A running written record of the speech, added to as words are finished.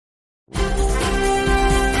Hey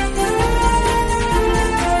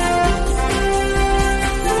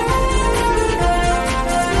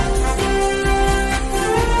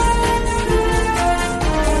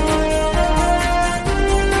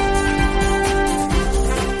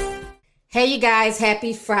you guys,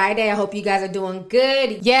 happy Friday. I hope you guys are doing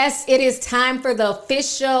good. Yes, it is time for the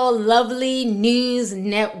official Lovely News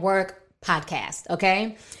Network podcast,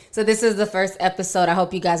 okay? So this is the first episode. I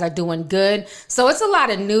hope you guys are doing good. So it's a lot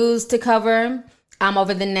of news to cover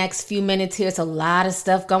over the next few minutes here. It's a lot of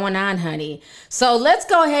stuff going on, honey. So let's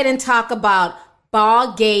go ahead and talk about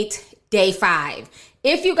Ballgate Day 5.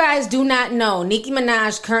 If you guys do not know, Nicki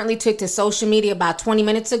Minaj currently took to social media about 20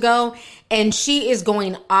 minutes ago, and she is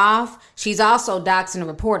going off. She's also doxing a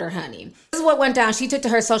reporter, honey. This is what went down. She took to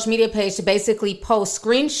her social media page to basically post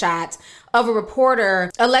screenshots of a reporter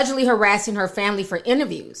allegedly harassing her family for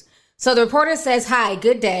interviews. So the reporter says, "Hi,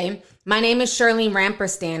 good day. My name is Charlene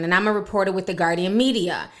Rampersad, and I'm a reporter with The Guardian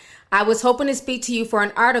Media. I was hoping to speak to you for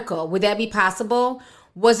an article. Would that be possible?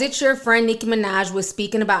 Was it your friend Nicki Minaj was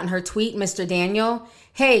speaking about in her tweet, Mr. Daniel?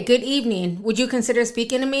 Hey, good evening. Would you consider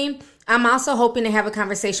speaking to me? I'm also hoping to have a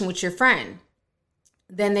conversation with your friend."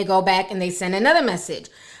 Then they go back and they send another message.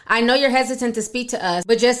 "I know you're hesitant to speak to us,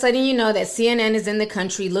 but just letting you know that CNN is in the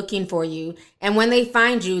country looking for you. And when they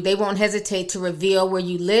find you, they won't hesitate to reveal where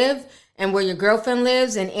you live and where your girlfriend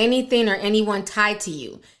lives and anything or anyone tied to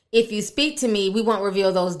you. If you speak to me, we won't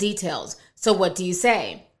reveal those details. So what do you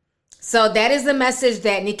say?" So that is the message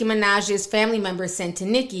that Nicki Minaj's family members sent to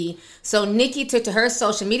Nicki. So Nicki took to her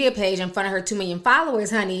social media page in front of her 2 million followers,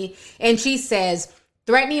 honey, and she says,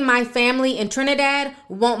 "Threatening my family in Trinidad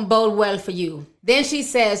won't bode well for you." Then she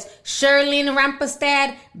says, "Charlene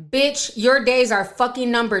Rampersad, bitch, your days are fucking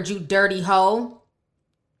numbered, you dirty hoe."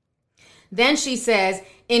 Then she says,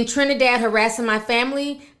 "In Trinidad harassing my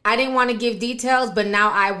family, I didn't want to give details, but now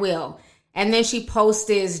I will." And then she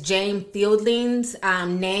posts James Fielding's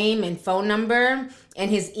name and phone number and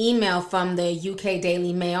his email from the UK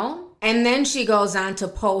Daily Mail. And then she goes on to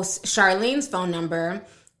post Charlene's phone number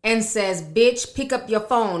and says, "Bitch, pick up your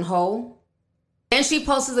phone, ho." Then she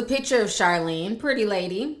posts a picture of Charlene, pretty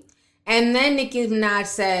lady. And then Nicki Minaj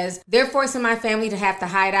says, "They're forcing my family to have to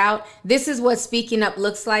hide out. This is what speaking up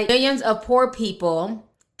looks like. Millions of poor people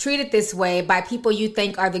treated this way by people you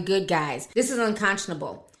think are the good guys. This is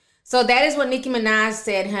unconscionable." So that is what Nicki Minaj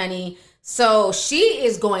said, honey. So she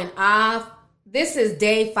is going off. This is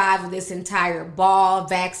day 5 of this entire ball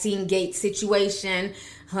vaccine gate situation.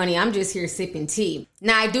 Honey, I'm just here sipping tea.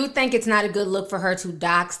 Now, I do think it's not a good look for her to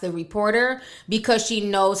dox the reporter because she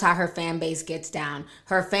knows how her fan base gets down.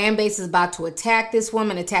 Her fan base is about to attack this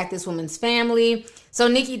woman, attack this woman's family. So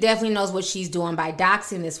Nicki definitely knows what she's doing by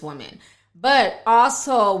doxing this woman. But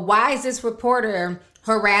also, why is this reporter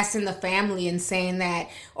harassing the family and saying that,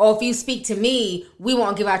 "Oh, if you speak to me, we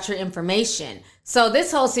won't give out your information"? So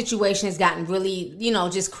this whole situation has gotten really,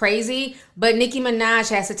 just crazy. But Nicki Minaj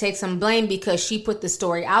has to take some blame because she put the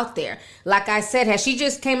story out there. Like I said, had she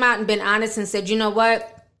just came out and been honest and said, "You know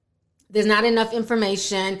what? There's not enough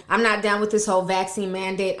information. I'm not down with this whole vaccine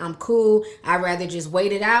mandate. I'm cool. I'd rather just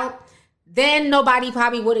wait it out," then nobody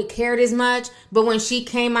probably would have cared as much. But when she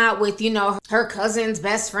came out with, her cousin's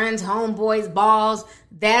best friend's homeboy's balls,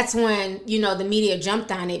 that's when, the media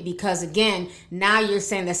jumped on it because, again, now you're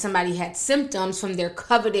saying that somebody had symptoms from their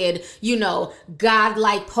coveted,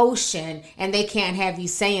 godlike potion, and they can't have you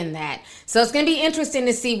saying that. So it's going to be interesting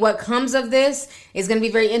to see what comes of this. It's going to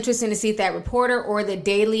be very interesting to see if that reporter or the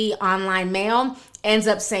Daily Online Mail ends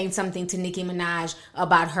up saying something to Nicki Minaj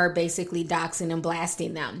about her basically doxing and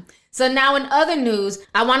blasting them. So now in other news,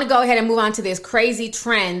 I want to go ahead and move on to this crazy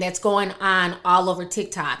trend that's going on all over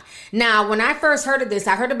TikTok. Now, when I first heard of this,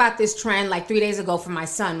 I heard about this trend like 3 days ago from my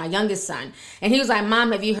son, my youngest son. And he was like,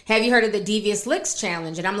 "Mom, have you heard of the Devious Licks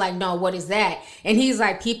Challenge?" And I'm like, "No, what is that?" And he's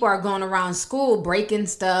like, "People are going around school, breaking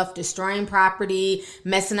stuff, destroying property,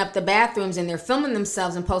 messing up the bathrooms, and they're filming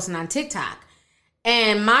themselves and posting on TikTok."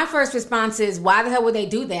 And my first response is, why the hell would they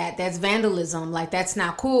do that? That's vandalism. Like, that's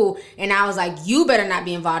not cool. And I was like, you better not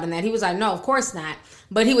be involved in that. He was like, no, of course not.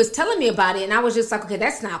 But he was telling me about it. And I was just like, okay,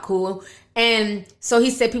 that's not cool. And so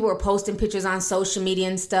he said people were posting pictures on social media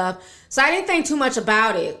and stuff. So I didn't think too much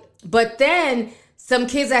about it. But then some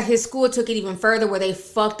kids at his school took it even further where they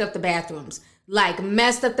fucked up the bathrooms. Like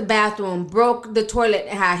messed up the bathroom, broke the toilet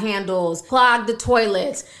handles, clogged the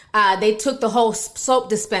toilets. They took the whole soap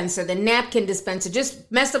dispenser, the napkin dispenser, just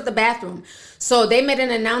messed up the bathroom. So they made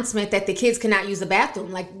an announcement that the kids cannot use the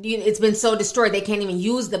bathroom. Like, it's been so destroyed, they can't even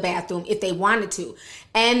use the bathroom if they wanted to.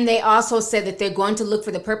 And they also said that they're going to look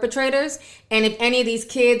for the perpetrators. And if any of these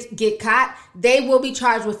kids get caught, they will be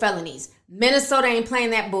charged with felonies. Minnesota ain't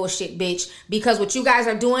playing that bullshit, bitch, because what you guys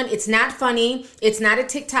are doing, it's not funny. It's not a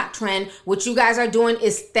TikTok trend. What you guys are doing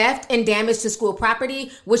is theft and damage to school property,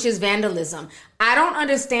 which is vandalism. I don't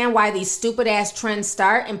understand why these stupid ass trends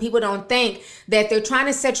start and people don't think that they're trying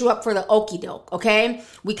to set you up for the okie doke, okay?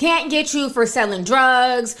 We can't get you for selling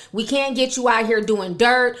drugs. We can't get you out here doing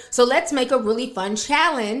dirt. So let's make a really fun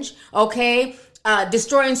challenge, okay?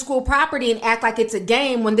 Destroying school property and act like it's a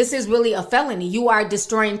game when this is really a felony. You are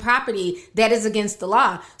destroying property that is against the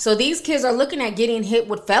law. So these kids are looking at getting hit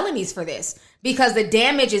with felonies for this because the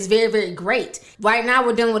damage is very, very great. Right now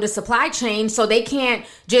we're dealing with a supply chain, so they can't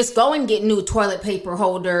just go and get new toilet paper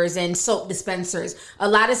holders and soap dispensers. A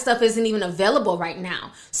lot of stuff isn't even available right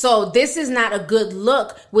now. So this is not a good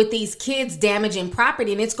look with these kids damaging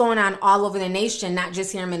property, and it's going on all over the nation, not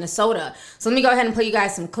just here in Minnesota. So let me go ahead and play you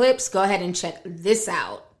guys some clips. Go ahead and check this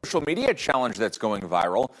out. Social media challenge that's going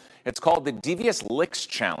viral. It's called the Devious Licks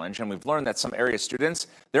Challenge, and we've learned that some area students,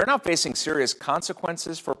 they're now facing serious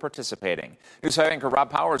consequences for participating. News 5 anchor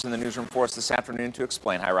Rob Powers in the newsroom for us this afternoon to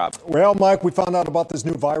explain. Hi, Rob. Well, Mike, we found out about this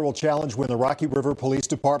new viral challenge when the Rocky River Police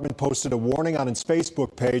Department posted a warning on its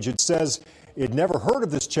Facebook page. It says it never heard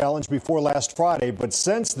of this challenge before last Friday, but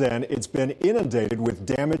since then, it's been inundated with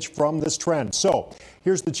damage from this trend. So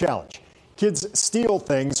here's the challenge. Kids steal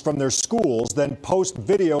things from their schools, then post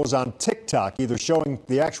videos on TikTok, either showing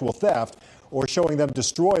the actual theft or showing them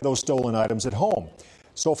destroy those stolen items at home.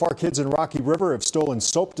 So far, kids in Rocky River have stolen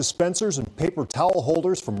soap dispensers and paper towel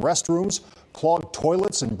holders from restrooms, clogged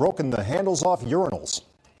toilets, and broken the handles off urinals.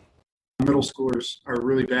 Middle schoolers are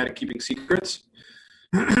really bad at keeping secrets,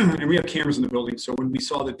 and we have cameras in the building. So when we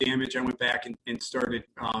saw the damage, I went back and started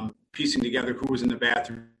piecing together who was in the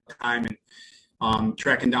bathroom at the time and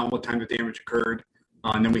tracking down what time the damage occurred.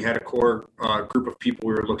 And then we had a core group of people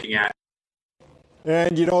we were looking at.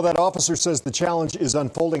 And you know, that officer says the challenge is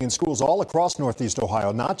unfolding in schools all across Northeast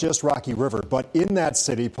Ohio, not just Rocky River. But in that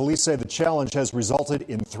city, police say the challenge has resulted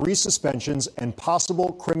in 3 suspensions and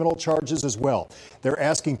possible criminal charges as well. They're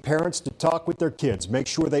asking parents to talk with their kids, make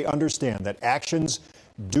sure they understand that actions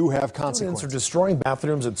do have consequences. Students are destroying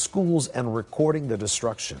bathrooms at schools and recording the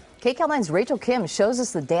destruction. KCAL 9's Rachel Kim shows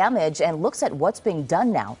us the damage and looks at what's being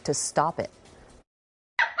done now to stop it.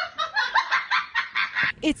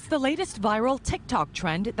 It's the latest viral TikTok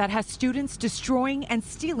trend that has students destroying and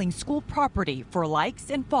stealing school property for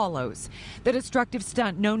likes and follows. The destructive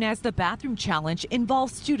stunt known as the Bathroom Challenge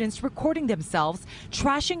involves students recording themselves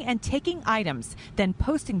trashing and taking items, then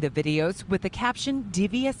posting the videos with the caption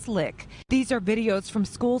 "Devious Lick." These are videos from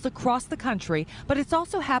schools across the country, but it's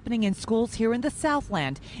also happening in schools here in the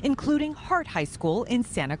Southland, including Hart High School in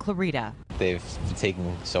Santa Clarita. They've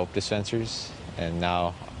taken soap dispensers, and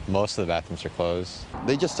now most of the bathrooms are closed.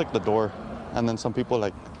 They just took the door, and then some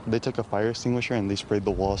people, they took a fire extinguisher and they sprayed the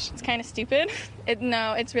walls. It's kind of stupid.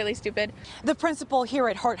 No, it's really stupid. The principal here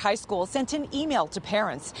at Hart High School sent an email to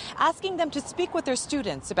parents asking them to speak with their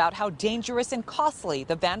students about how dangerous and costly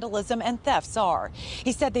the vandalism and thefts are.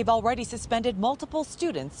 He said they've already suspended multiple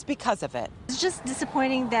students because of it. It's just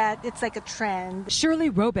disappointing that it's like a trend. Shirley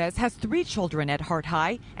Robes has 3 children at Hart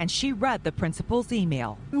High, and she read the principal's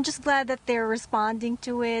email. I'm just glad that they're responding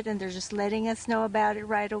to it and they're just letting us know about it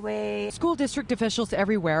right away. School district officials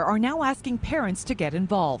everywhere are now asking parents to get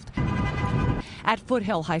involved. At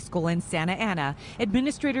Foothill High School in Santa Ana,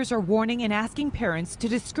 administrators are warning and asking parents to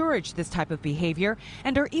discourage this type of behavior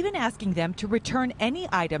and are even asking them to return any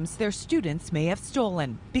items their students may have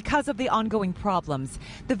stolen. Because of the ongoing problems,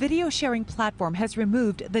 the video sharing platform has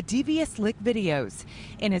removed the Devious Lick videos.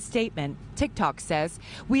 In a statement, TikTok says,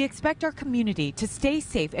 "We expect our community to stay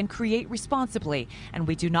safe and create responsibly, and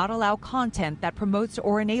we do not allow content that promotes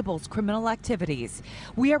or enables criminal activities.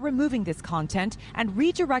 We are removing this content and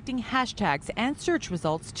redirecting hashtags and search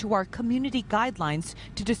results to our community guidelines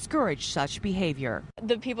to discourage such behavior."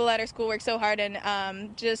 The people at our school work so hard,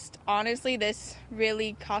 and just honestly, this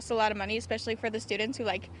really costs a lot of money, especially for the students who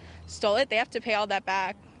stole it. They have to pay all that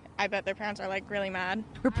back. I bet their parents are really mad.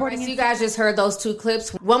 Reporting. Right, so you guys just heard those 2 clips.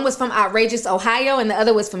 One was from outrageous Ohio and the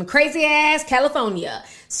other was from crazy ass California.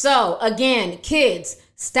 So again, kids,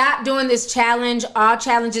 stop doing this challenge. All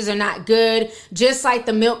challenges are not good. Just like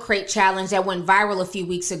the milk crate challenge that went viral a few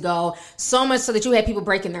weeks ago. So much so that you had people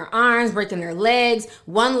breaking their arms, breaking their legs.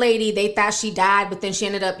 One lady, they thought she died, but then she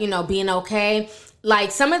ended up, being okay.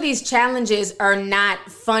 Some of these challenges are not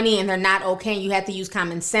funny and they're not okay. You have to use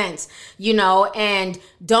common sense, and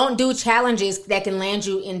don't do challenges that can land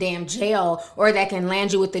you in damn jail or that can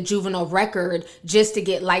land you with the juvenile record just to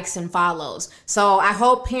get likes and follows. So I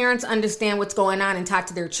hope parents understand what's going on and talk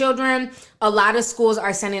to their children. A lot of schools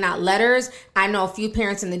are sending out letters. I know a few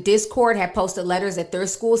parents in the Discord have posted letters that their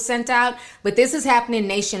schools sent out, but this is happening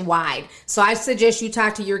nationwide. So I suggest you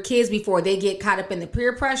talk to your kids before they get caught up in the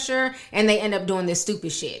peer pressure and they end up doing this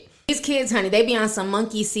stupid shit. These kids, honey, they be on some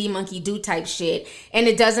monkey see, monkey do type shit, and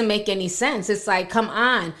it doesn't make any sense. It's like, come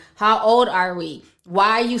on, how old are we?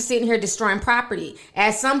 Why are you sitting here destroying property?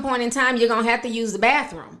 At some point in time, you're going to have to use the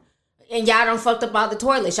bathroom. And y'all done fucked up all the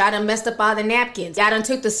toilets. Y'all done messed up all the napkins. Y'all done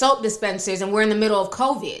took the soap dispensers, and we're in the middle of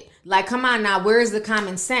COVID. Like, come on now, where is the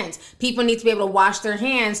common sense? People need to be able to wash their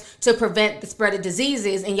hands to prevent the spread of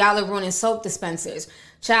diseases, and y'all are ruining soap dispensers.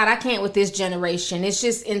 Child, I can't with this generation. It's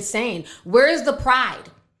just insane. Where is the pride?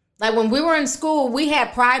 Like, when we were in school, we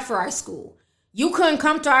had pride for our school. You couldn't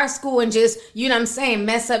come to our school and just, you know what I'm saying,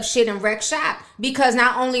 mess up shit and wreck shop, because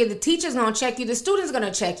not only are the teachers going to check you, the students going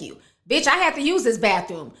to check you. Bitch, I have to use this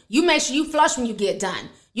bathroom. You make sure you flush when you get done.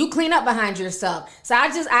 You clean up behind yourself. So I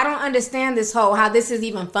don't understand this whole, how this is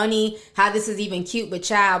even funny, how this is even cute, but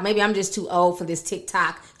child, maybe I'm just too old for this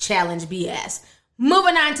TikTok challenge BS.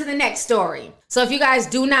 Moving on to the next story. So if you guys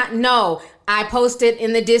do not know, I posted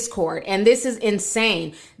in the Discord, and this is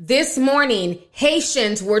insane. This morning,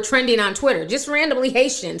 Haitians were trending on Twitter, just randomly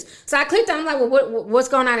Haitians. So I clicked on, I'm like, well, what's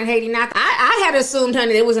going on in Haiti now? I had assumed,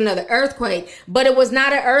 honey, it was another earthquake, but it was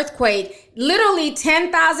not an earthquake. Literally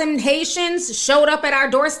 10,000 Haitians showed up at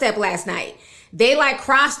our doorstep last night. They like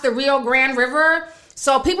crossed the Rio Grande River.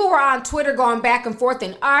 So people were on Twitter going back and forth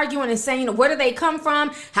and arguing and saying, where do they come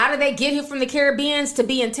from? How did they get here from the Caribbean to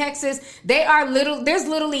be in Texas? There's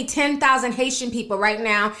literally 10,000 Haitian people right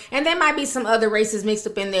now. And there might be some other races mixed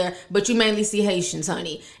up in there, but you mainly see Haitians,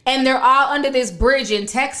 honey. And they're all under this bridge in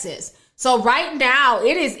Texas. So right now,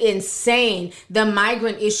 it is insane, the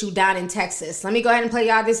migrant issue down in Texas. Let me go ahead and play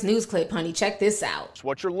y'all this news clip, honey. Check this out.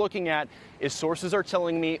 What you're looking at is sources are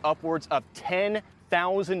telling me upwards of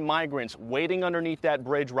 10,000 migrants waiting underneath that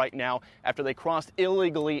bridge right now after they crossed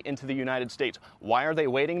illegally into the United States. Why are they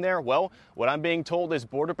waiting there? Well, what I'm being told is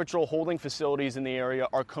Border Patrol holding facilities in the area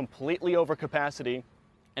are completely over capacity,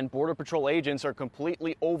 and Border Patrol agents are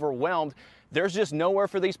completely overwhelmed. There's just nowhere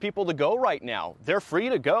for these people to go right now. They're free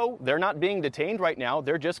to go. They're not being detained right now.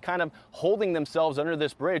 They're just kind of holding themselves under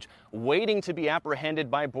this bridge, waiting to be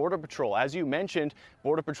apprehended by Border Patrol. As you mentioned,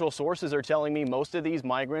 Border Patrol sources are telling me most of these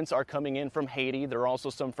migrants are coming in from Haiti. There are also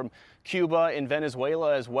some from Cuba and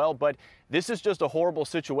Venezuela as well. But this is just a horrible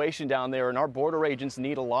situation down there, and our border agents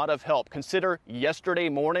need a lot of help. Consider yesterday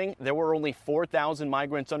morning, there were only 4,000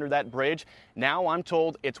 migrants under that bridge. Now I'm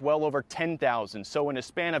told it's well over 10,000. So in a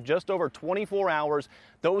span of just over 24 hours,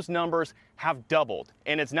 those numbers have doubled,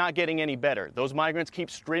 and it's not getting any better. Those migrants keep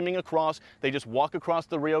streaming across. They just walk across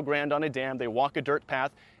the Rio Grande on a dam. They walk a dirt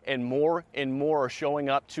path, and more are showing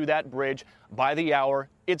up to that bridge by the hour.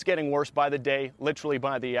 It's getting worse by the day, literally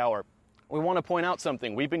by the hour. We want to point out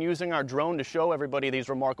something. We've been using our drone to show everybody these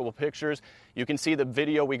remarkable pictures. You can see the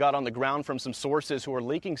video we got on the ground from some sources who are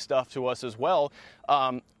leaking stuff to us as well.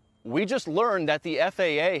 We just learned that the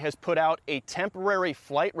FAA has put out a temporary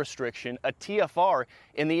flight restriction, a TFR,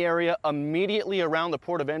 in the area immediately around the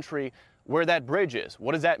port of entry where that bridge is.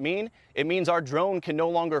 What does that mean? It means our drone can no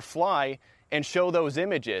longer fly and show those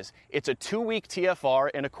images. It's a 2-week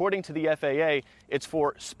TFR, and according to the FAA, it's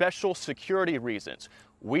for special security reasons.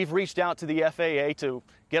 We've reached out to the FAA to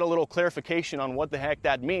get a little clarification on what the heck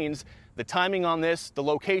that means. The timing on this, the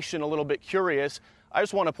location, a little bit curious. I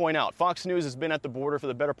just want to point out, Fox News has been at the border for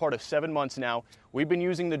the better part of 7 months now. We've been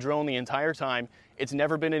using the drone the entire time. It's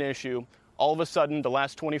never been an issue. All of a sudden, the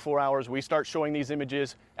last 24 hours, we start showing these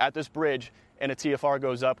images at this bridge, and a TFR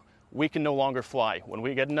goes up. We can no longer fly. When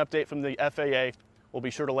we get an update from the FAA, we'll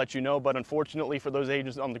be sure to let you know. But unfortunately for those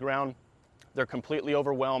agents on the ground, they're completely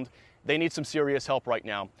overwhelmed. They need some serious help right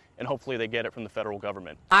now, and hopefully they get it from the federal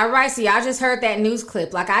government. All right, so y'all just heard that news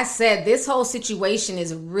clip. Like I said, this whole situation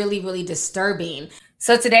is really, really disturbing.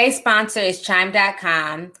 So today's sponsor is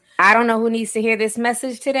Chime.com. I don't know who needs to hear this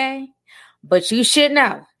message today, but you should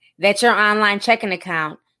know that your online checking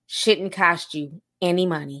account shouldn't cost you any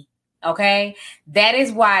money. Okay, that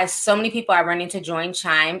is why so many people are running to join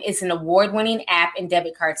Chime. It's an award-winning app and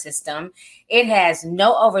debit card system. It has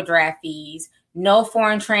no overdraft fees, no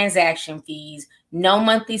foreign transaction fees, no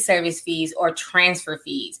monthly service fees or transfer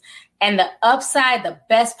fees. And the upside, the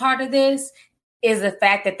best part of this is the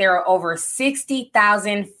fact that there are over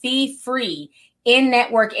 60,000 fee-free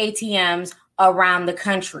in-network ATMs around the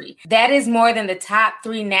country. That is more than the top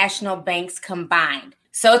 3 national banks combined.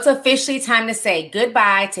 So it's officially time to say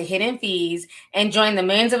goodbye to hidden fees and join the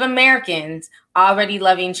millions of Americans already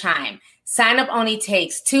loving Chime. Sign up only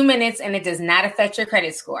takes 2 minutes and it does not affect your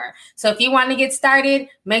credit score. So if you want to get started,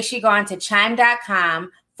 make sure you go on to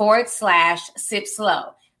chime.com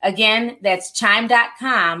chime.com/sipslow. Again, that's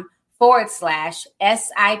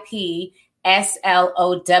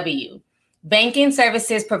chime.com/SIPSLOW. Banking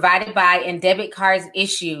services provided by and debit cards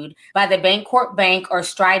issued by the Bancorp Bank or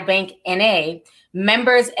Stride Bank N.A.,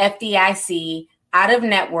 members FDIC,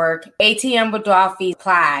 out-of-network, ATM withdrawal fees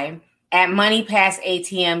apply at MoneyPass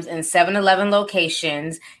ATMs in 7-Eleven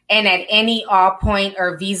locations and at any Allpoint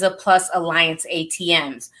or Visa Plus Alliance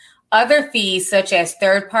ATMs. Other fees such as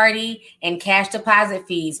third-party and cash deposit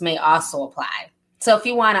fees may also apply. So if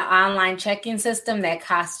you want an online checking system that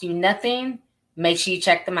costs you nothing, make sure you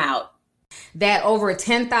check them out. That over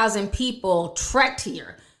 10,000 people trekked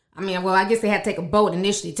here. I guess they had to take a boat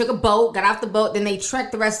initially. Took a boat, got off the boat, then they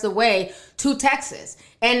trekked the rest of the way to Texas.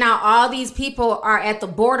 And now all these people are at the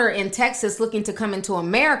border in Texas looking to come into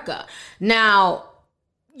America. Now,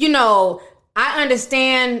 I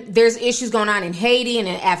understand there's issues going on in Haiti and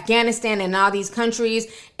in Afghanistan and all these countries.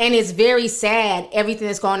 And it's very sad, everything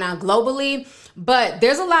that's going on globally. But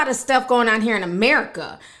there's a lot of stuff going on here in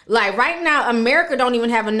America. Like right now, America don't even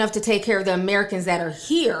have enough to take care of the Americans that are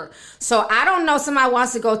here. So I don't know, somebody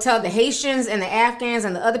wants to go tell the Haitians and the Afghans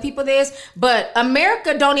and the other people this, but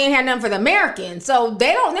America don't even have nothing for the Americans. So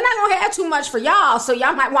they're not going to have too much for y'all. So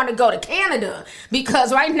y'all might want to go to Canada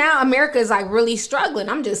because right now America is like really struggling.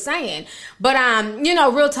 I'm just saying. But,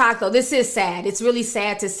 real talk though, this is sad. It's really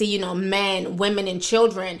sad to see, men, women, and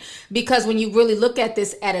children, because when you really look at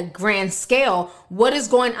this at a grand scale, what is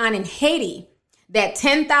going on in Haiti? That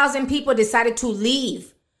 10,000 people decided to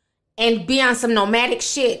leave and be on some nomadic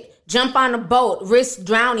shit, jump on a boat, risk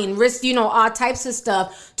drowning, risk, all types of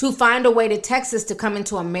stuff to find a way to Texas to come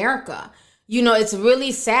into America. It's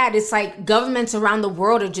really sad. It's like governments around the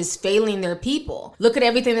world are just failing their people. Look at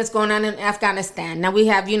everything that's going on in Afghanistan. Now we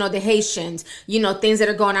have, the Haitians, things that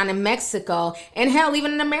are going on in Mexico, and hell,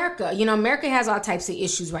 even in America. America has all types of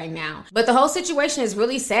issues right now. But the whole situation is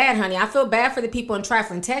really sad, honey. I feel bad for the people in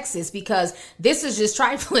Trifling, Texas, because this is just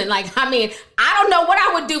trifling. I don't know what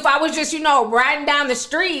I would do if I was just, riding down the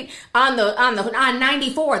street on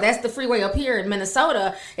 94. That's the freeway up here in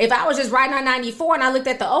Minnesota. If I was just riding on 94 and I looked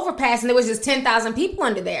at the overpass and there was just 10,000 people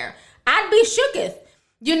under there, I'd be shooketh.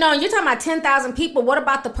 You're talking about 10,000 people. What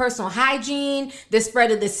about the personal hygiene, the spread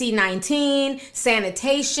of the C-19,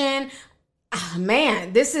 sanitation? Oh,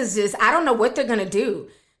 man, this is just, I don't know what they're going to do.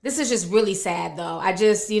 This is just really sad, though. I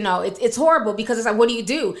just, it's horrible because it's like, what do you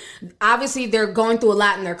do? Obviously, they're going through a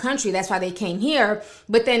lot in their country. That's why they came here.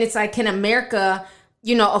 But then it's like, can America,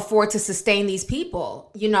 afford to sustain these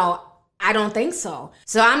people? I don't think so.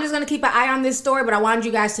 So I'm just going to keep an eye on this story, but I wanted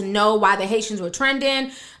you guys to know why the Haitians were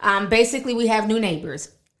trending. Basically, we have new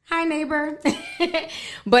neighbors. Hi, neighbor.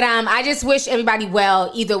 But I just wish everybody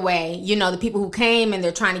well either way. The people who came and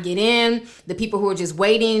they're trying to get in, the people who are just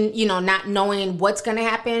waiting, not knowing what's going to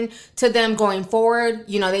happen to them going forward.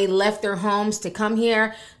 They left their homes to come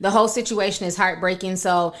here. The whole situation is heartbreaking.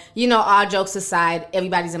 So, all jokes aside,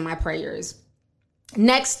 everybody's in my prayers.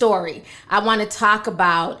 Next story I want to talk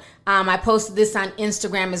about. I posted this on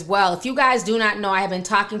Instagram as well. If you guys do not know, I have been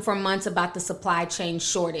talking for months about the supply chain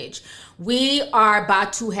shortage. We are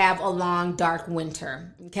about to have a long, dark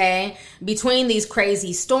winter, okay? Between these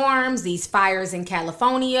crazy storms, these fires in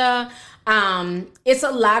California, it's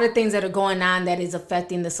a lot of things that are going on that is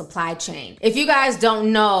affecting the supply chain. If you guys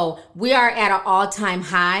don't know, we are at an all-time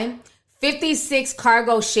high. 56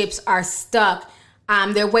 cargo ships are stuck.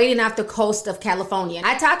 They're waiting off the coast of California.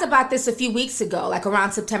 I talked about this a few weeks ago, like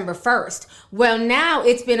around September 1st. Well, now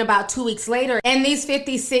it's been about 2 weeks later, and these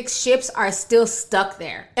 56 ships are still stuck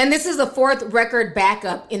there. And this is the fourth record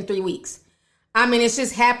backup in 3 weeks. It's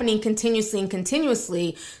just happening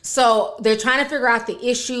continuously. So they're trying to figure out the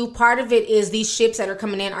issue. Part of it is these ships that are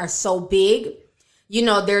coming in are so big.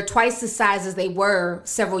 They're twice the size as they were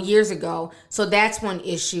several years ago. So that's one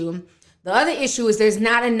issue. The other issue is there's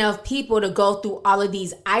not enough people to go through all of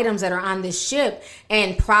these items that are on this ship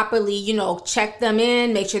and properly, check them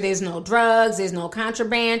in, make sure there's no drugs, there's no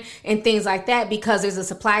contraband and things like that, because there's a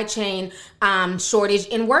supply chain shortage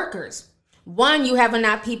in workers. One, you have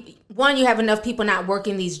enough people not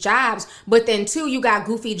working these jobs, but then two, you got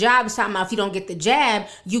goofy jobs talking about if you don't get the jab,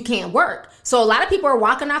 you can't work. So a lot of people are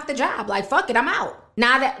walking off the job like, fuck it, I'm out.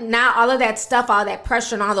 Now all of that stuff, all that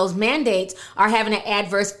pressure and all those mandates are having an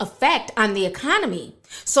adverse effect on the economy.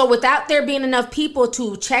 So without there being enough people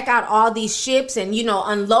to check out all these ships and,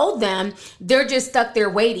 unload them, they're just stuck there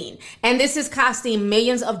waiting. And this is costing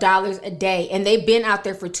millions of dollars a day. And they've been out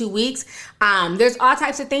there for 2 weeks. There's all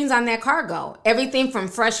types of things on that cargo. Everything from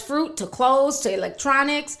fresh fruit fruit to clothes to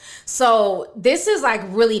electronics. So this is like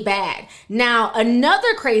really bad. Now,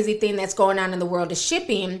 another crazy thing that's going on in the world of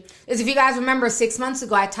shipping is, if you guys remember 6 months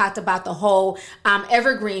ago, I talked about the whole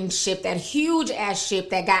Evergreen ship, that huge ass ship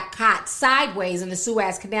that got caught sideways in the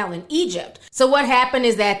Suez Canal in Egypt. So what happened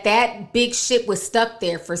is that big ship was stuck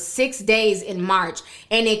there for 6 days in March,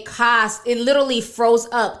 and it literally froze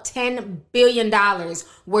up $10 billion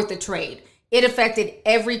worth of trade. It affected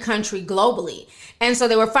every country globally. And so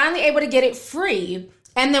they were finally able to get it free.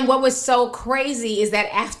 And then what was so crazy is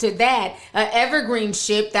that after that, an Evergreen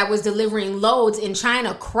ship that was delivering loads in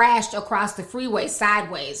China crashed across the freeway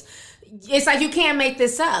sideways. It's like, you can't make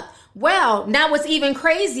this up. Well, now what's even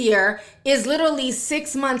crazier is literally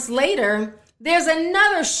 6 months later, there's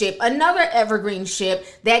another ship, another Evergreen ship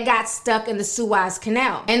that got stuck in the Suez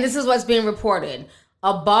Canal. And this is what's being reported.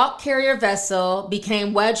 A bulk carrier vessel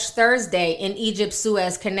became wedged Thursday in Egypt's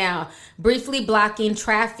Suez Canal, briefly blocking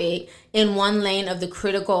traffic in one lane of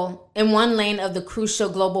the crucial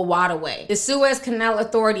global waterway. The Suez Canal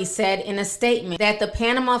Authority said in a statement that the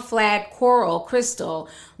Panama flag Coral Crystal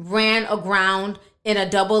ran aground in a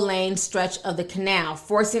double-lane stretch of the canal,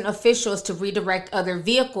 forcing officials to redirect other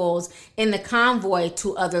vehicles in the convoy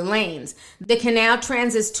to other lanes. The canal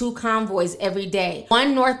transits 2 convoys every day,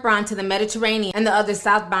 one northbound to the Mediterranean and the other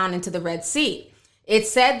southbound into the Red Sea. It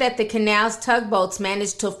said that the canal's tugboats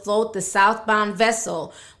managed to float the southbound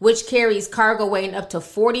vessel, which carries cargo weighing up to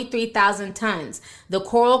 43,000 tons. The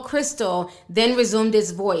Coral Crystal then resumed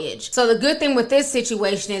its voyage. So the good thing with this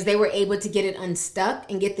situation is they were able to get it unstuck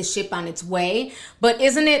and get the ship on its way. But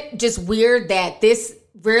isn't it just weird that this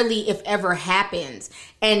rarely, if ever, happens?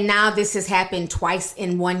 And now this has happened twice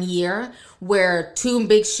in 1 year, where 2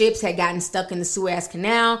 big ships had gotten stuck in the Suez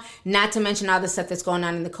Canal, not to mention all the stuff that's going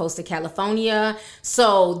on in the coast of California.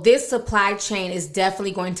 So this supply chain is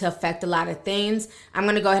definitely going to affect a lot of things. I'm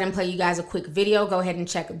going to go ahead and play you guys a quick video. Go ahead and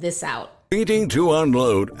check this out. Waiting to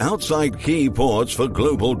unload outside key ports for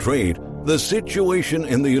global trade. The situation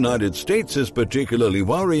in the United States is particularly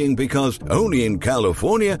worrying because only in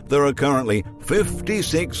California there are currently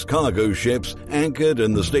 56 cargo ships anchored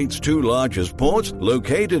in the state's 2 largest ports,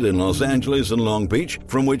 located in Los Angeles and Long Beach,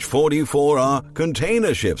 from which 44 are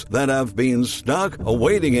container ships that have been stuck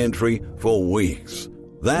awaiting entry for weeks.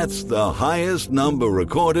 That's the highest number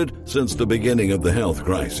recorded since the beginning of the health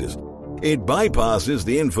crisis. It bypasses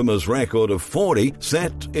the infamous record of 40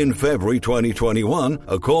 set in February 2021,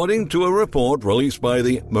 according to a report released by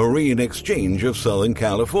the Marine Exchange of Southern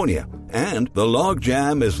California. And the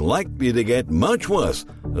logjam is likely to get much worse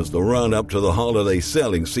as the run-up to the holiday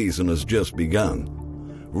selling season has just begun.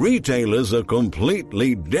 Retailers are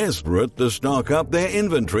completely desperate to stock up their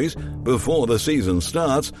inventories before the season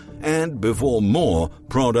starts and before more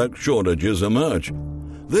product shortages emerge.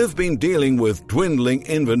 They've been dealing with dwindling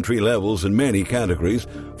inventory levels in many categories,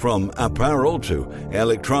 from apparel to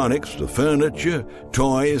electronics to furniture,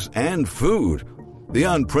 toys, and food. The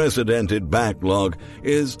unprecedented backlog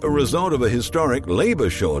is a result of a historic labor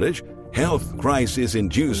shortage, health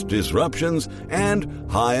crisis-induced disruptions, and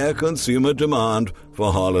higher consumer demand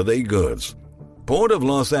for holiday goods. Port of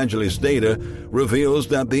Los Angeles data reveals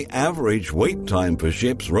that the average wait time for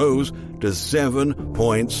ships rose to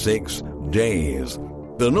 7.6 days.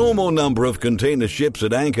 The normal number of container ships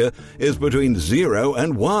at anchor is between 0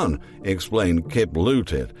 and 1, explained Kip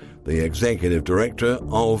Lutet, the executive director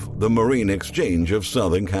of the Marine Exchange of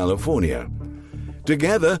Southern California.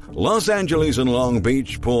 Together, Los Angeles and Long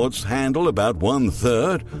Beach ports handle about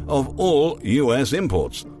 1/3 of all U.S.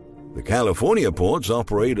 imports. The California ports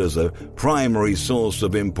operate as a primary source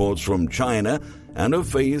of imports from China and have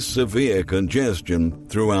faced severe congestion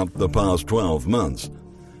throughout the past 12 months.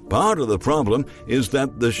 Part of the problem is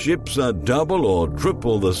that the ships are double or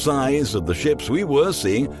triple the size of the ships we were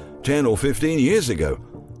seeing 10 or 15 years ago.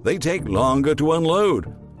 They take longer to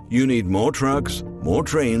unload. You need more trucks, more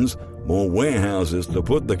trains, more warehouses to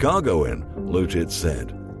put the cargo in, Lutet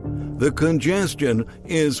said. The congestion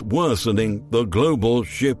is worsening the global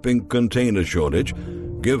shipping container shortage,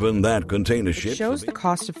 given that container ships... It shows the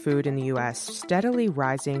cost of food in the U.S. steadily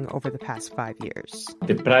rising over the past 5 years.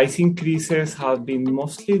 The price increases have been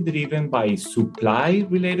mostly driven by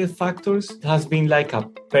supply-related factors. It has been like a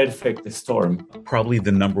perfect storm. Probably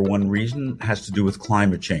the number one reason has to do with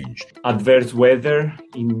climate change. Adverse weather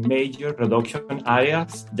in major production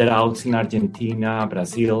areas, droughts in Argentina,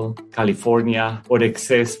 Brazil, California, or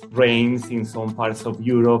excess rains in some parts of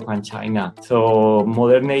Europe and China. So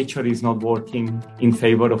Mother Nature is not working in favor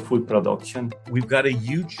labor of food production. We've got a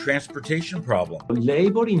huge transportation problem.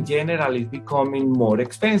 Labor in general is becoming more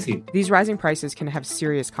expensive. These rising prices can have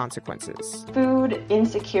serious consequences. Food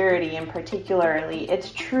insecurity in particularly,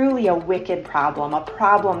 it's truly a wicked problem, a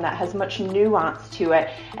problem that has much nuance to it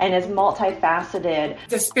and is multifaceted.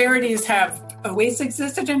 Disparities have always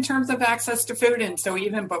existed in terms of access to food, and so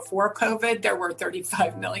even before COVID, there were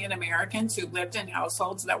 35 million Americans who lived in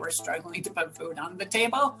households that were struggling to put food on the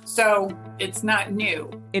table. So it's not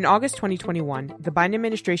new. In August 2021, the Biden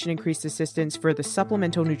administration increased assistance for the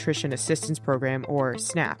Supplemental Nutrition Assistance Program, or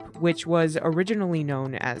SNAP, which was originally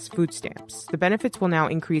known as food stamps. The benefits will now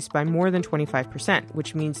increase by more than 25%,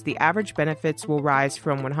 which means the average benefits will rise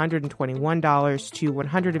from $121 to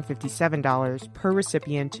 $157 per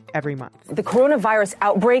recipient every month. The coronavirus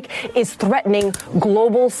outbreak is threatening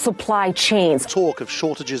global supply chains. Talk of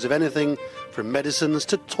shortages of anything from medicines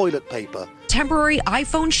to toilet paper. Temporary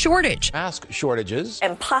iPhone shortage. Mask shortages.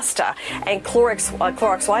 And pasta and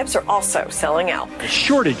Clorox wipes are also selling out. A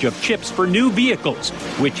shortage of chips for new vehicles,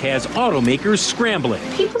 which has automakers scrambling.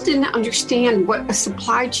 People didn't understand what a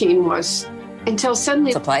supply chain was until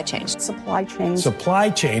suddenly. Supply chains.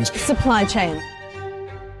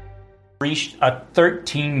 Reached a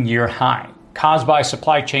 13-year high, caused by a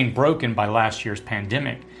supply chain broken by last year's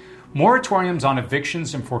pandemic. Moratoriums on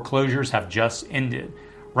evictions and foreclosures have just ended.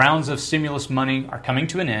 Rounds of stimulus money are coming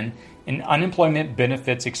to an end, and unemployment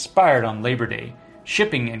benefits expired on Labor Day.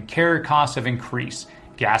 Shipping and carrier costs have increased.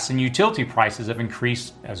 Gas and utility prices have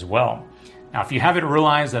increased as well. Now, if you haven't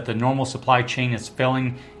realized that the normal supply chain is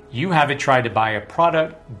failing, you haven't tried to buy a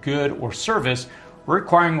product, good, or service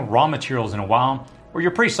requiring raw materials in a while, or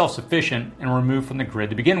you're pretty self-sufficient and removed from the grid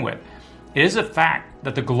to begin with. It is a fact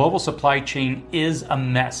that the global supply chain is a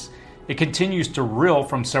mess. It continues to reel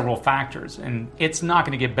from several factors, and it's not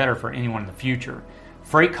going to get better for anyone in the future.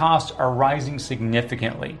 Freight costs are rising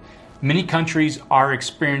significantly. Many countries are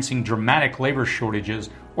experiencing dramatic labor shortages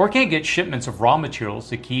or can't get shipments of raw materials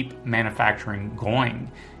to keep manufacturing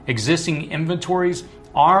going. Existing inventories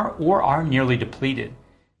are nearly depleted.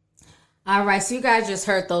 All right, so you guys just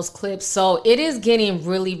heard those clips. So it is getting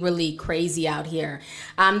really, really crazy out here.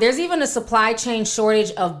 There's even a supply chain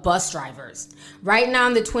shortage of bus drivers. Right now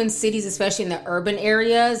in the Twin Cities, especially in the urban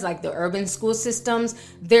areas, like the urban school systems,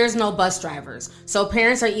 there's no bus drivers. So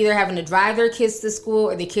parents are either having to drive their kids to school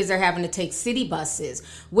or the kids are having to take city buses,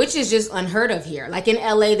 which is just unheard of here. Like in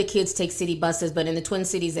LA, the kids take city buses, but in the Twin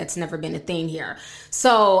Cities, that's never been a thing here.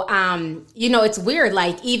 So, it's weird.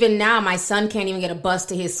 Like even now, my son can't even get a bus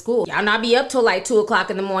to his school. I'll not be up till like 2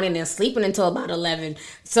 o'clock in the morning and sleeping until about 11.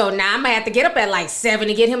 So now I might have to get up at like 7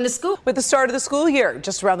 to get him to school. With the start of the school year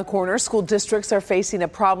just around the corner, school districts are facing a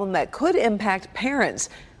problem that could impact parents.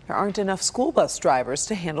 There aren't enough school bus drivers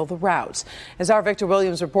to handle the routes. As our Victor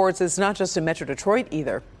Williams reports, it's not just in Metro Detroit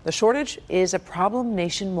either. The shortage is a problem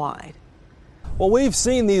nationwide. Well, we've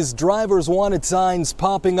seen these drivers wanted signs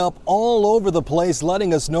popping up all over the place,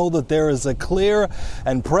 letting us know that there is a clear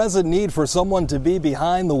and present need for someone to be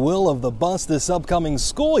behind the wheel of the bus this upcoming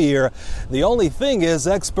school year. The only thing is,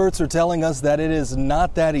 experts are telling us that it is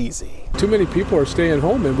not that easy. Too many people are staying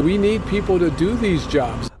home, and we need people to do these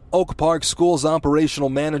jobs. Oak Park School's operational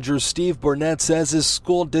manager Steve Burnett says his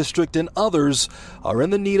school district and others are in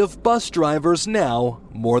the need of bus drivers now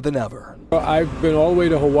more than ever. I've been all the way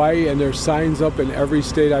to Hawaii, and there's signs up in every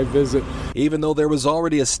state I visit. Even though there was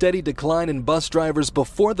already a steady decline in bus drivers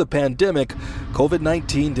before the pandemic,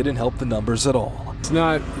 COVID-19 didn't help the numbers at all. It's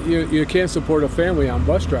not, you can't support a family on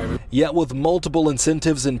bus driving. Yet with multiple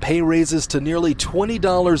incentives and pay raises to nearly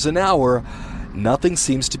 $20 an hour, nothing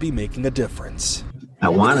seems to be making a difference. I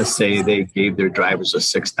want to say they gave their drivers a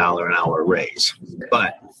 $6 an hour raise,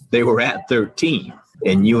 but they were at 13.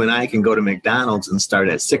 And you and I can go to McDonald's and start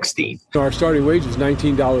at 16. Our starting wage is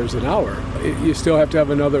 $19 an hour. You still have to have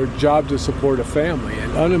another job to support a family.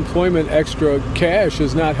 And unemployment extra cash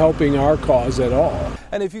is not helping our cause at all.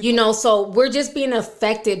 And if so we're just being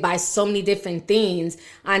affected by so many different things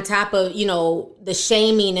on top of, the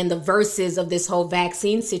shaming and the verses of this whole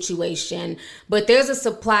vaccine situation. But there's a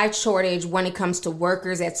supply shortage when it comes to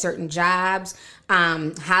workers at certain jobs,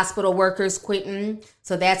 hospital workers quitting.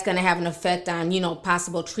 So that's going to have an effect on,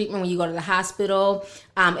 possible treatment when you go to the hospital.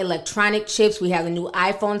 Electronic chips. We have the new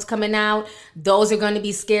iPhones coming out. Those are going to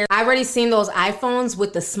be scarce. I've already seen those iPhones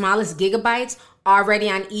with the smallest gigabytes already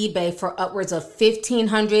on eBay for upwards of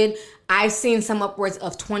 $1,500. I've seen some upwards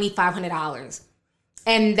of $2,500.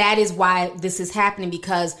 And that is why this is happening,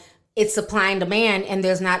 because it's supply and demand, and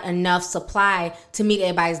there's not enough supply to meet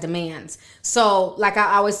everybody's demands. So like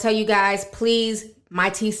I always tell you guys, please, my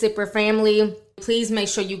tea sipper family, Please make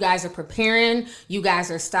sure you guys are preparing. You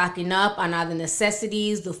guys are stocking up on all the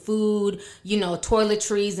necessities, the food,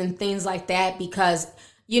 toiletries and things like that, because,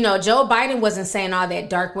 Joe Biden wasn't saying all that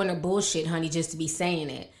dark winter bullshit, honey, just to be saying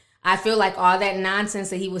it. I feel like all that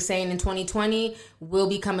nonsense that he was saying in 2020 will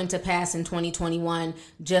be coming to pass in 2021,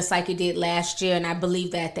 just like it did last year. And I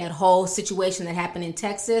believe that that whole situation that happened in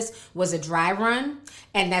Texas was a dry run.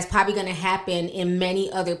 And that's probably going to happen in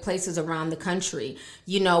many other places around the country,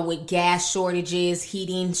 with gas shortages,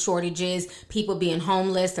 heating shortages, people being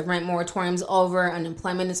homeless, the rent moratorium's over,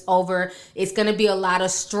 unemployment is over. It's going to be a lot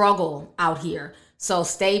of struggle out here. So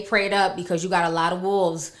stay prayed up, because you got a lot of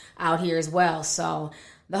wolves out here as well. So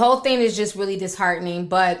the whole thing is just really disheartening,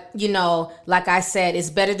 but, like I said, it's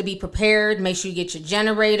better to be prepared. Make sure you get your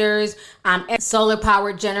generators, solar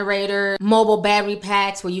powered generator, mobile battery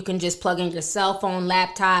packs where you can just plug in your cell phone,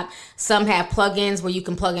 laptop. Some have plugins where you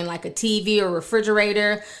can plug in like a TV or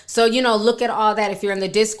refrigerator. So, look at all that. If you're in the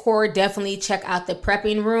Discord, definitely check out the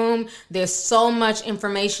prepping room. There's so much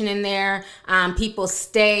information in there. People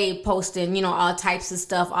stay posting, all types of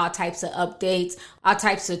stuff, all types of updates, all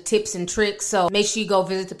types of tips and tricks. So make sure you go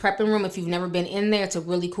visit the prepping room if you've never been in there. It's a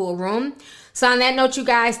really cool room. So on that note, you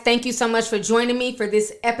guys, thank you so much for joining me for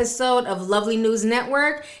this episode of Lovely News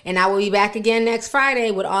Network. And I will be back again next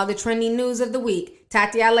Friday with all the trending news of the week.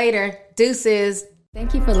 Talk to y'all later. Deuces.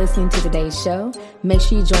 Thank you for listening to today's show. Make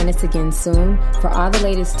sure you join us again soon. For all the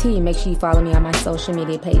latest tea, make sure you follow me on my social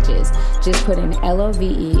media pages. Just put in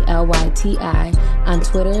LOVELYTI on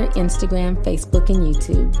Twitter, Instagram, Facebook, and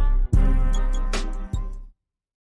YouTube.